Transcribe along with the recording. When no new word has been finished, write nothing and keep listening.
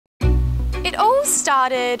It all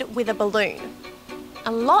started with a balloon.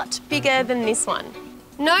 A lot bigger than this one.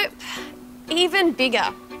 Nope, even bigger.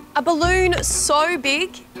 A balloon so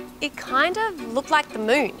big, it kind of looked like the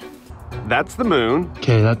moon. That's the moon.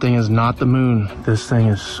 Okay, that thing is not the moon. This thing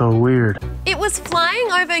is so weird. It was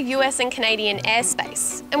flying over US and Canadian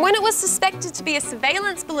airspace, and when it was suspected to be a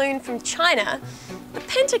surveillance balloon from China, the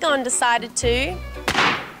Pentagon decided to...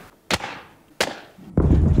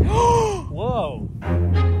 Whoa!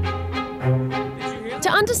 To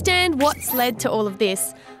understand what's led to all of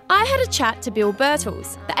this, I had a chat to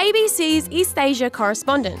𝗣𝗚𝗘𝗢𝗏, the ABC's East Asia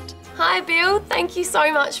correspondent. Hi Bill, thank you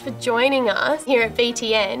so much for joining us here at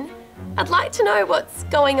VTN. I'd like to know what's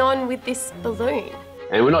going on with this balloon.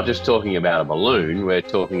 And we're not just talking about a balloon, we're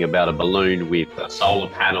talking about a balloon with solar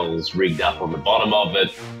panels rigged up on the bottom of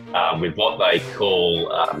it, with what they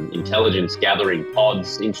call intelligence gathering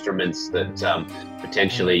pods, instruments that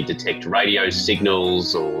potentially detect radio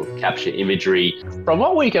signals or capture imagery. From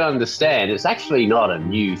what we can understand, it's actually not a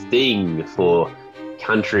new thing for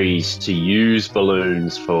countries to use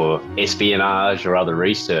balloons for espionage or other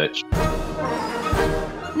research.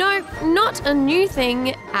 No, not a new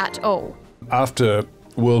thing at all. After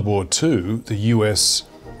World War II, the US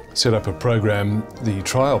set up a program. The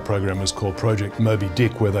trial program was called Project Moby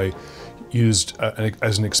Dick, where they used,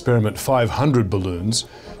 as an experiment, 500 balloons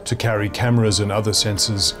to carry cameras and other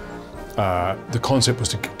sensors. The concept was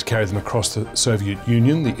to carry them across the Soviet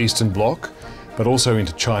Union, the Eastern Bloc, but also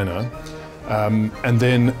into China. And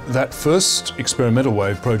then that first experimental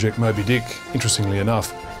wave, Project Moby Dick, interestingly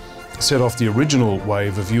enough, set off the original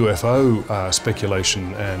wave of UFO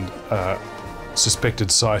speculation and suspected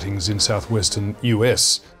sightings in southwestern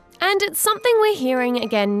US. And it's something we're hearing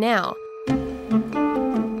again now.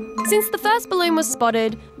 Since the first balloon was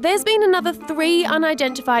spotted, there's been another 3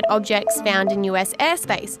 unidentified objects found in US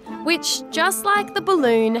airspace, which, just like the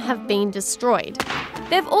balloon, have been destroyed.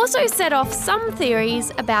 They've also set off some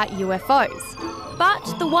theories about UFOs.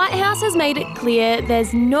 But the White House has made it clear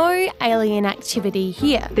there's no alien activity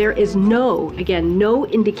here. There is no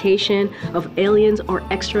indication of aliens or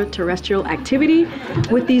extraterrestrial activity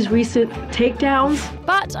with these recent takedowns.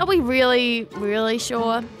 But are we really, really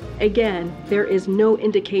sure? Again, there is no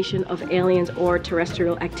indication of aliens or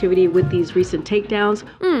terrestrial activity with these recent takedowns.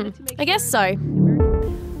 I guess so.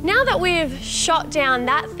 Now that we've shot down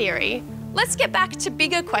that theory, let's get back to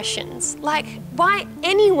bigger questions, like why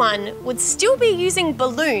anyone would still be using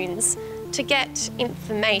balloons to get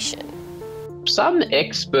information. Some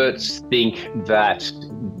experts think that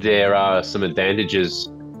there are some advantages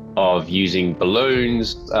of using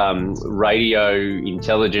balloons, radio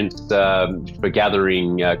intelligence for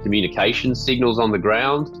gathering communication signals on the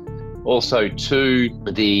ground. Also, too,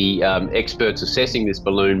 the experts assessing this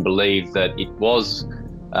balloon believe that it was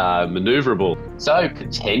manoeuvrable. So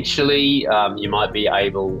potentially you might be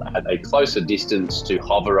able at a closer distance to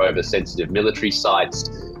hover over sensitive military sites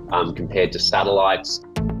compared to satellites.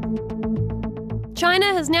 China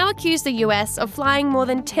has now accused the US of flying more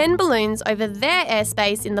than 10 balloons over their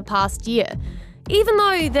airspace in the past year, even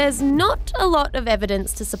though there's not a lot of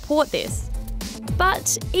evidence to support this.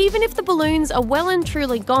 But even if the balloons are well and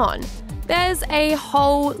truly gone, there's a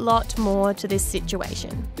whole lot more to this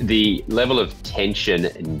situation. The level of tension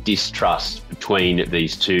and distrust between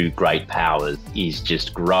these two great powers is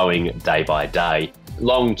just growing day by day.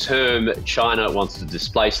 Long term, China wants to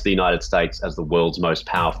displace the United States as the world's most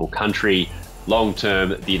powerful country. Long term,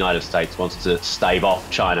 the United States wants to stave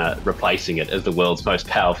off China replacing it as the world's most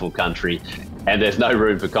powerful country. And there's no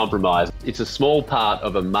room for compromise. It's a small part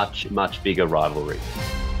of a much, much bigger rivalry.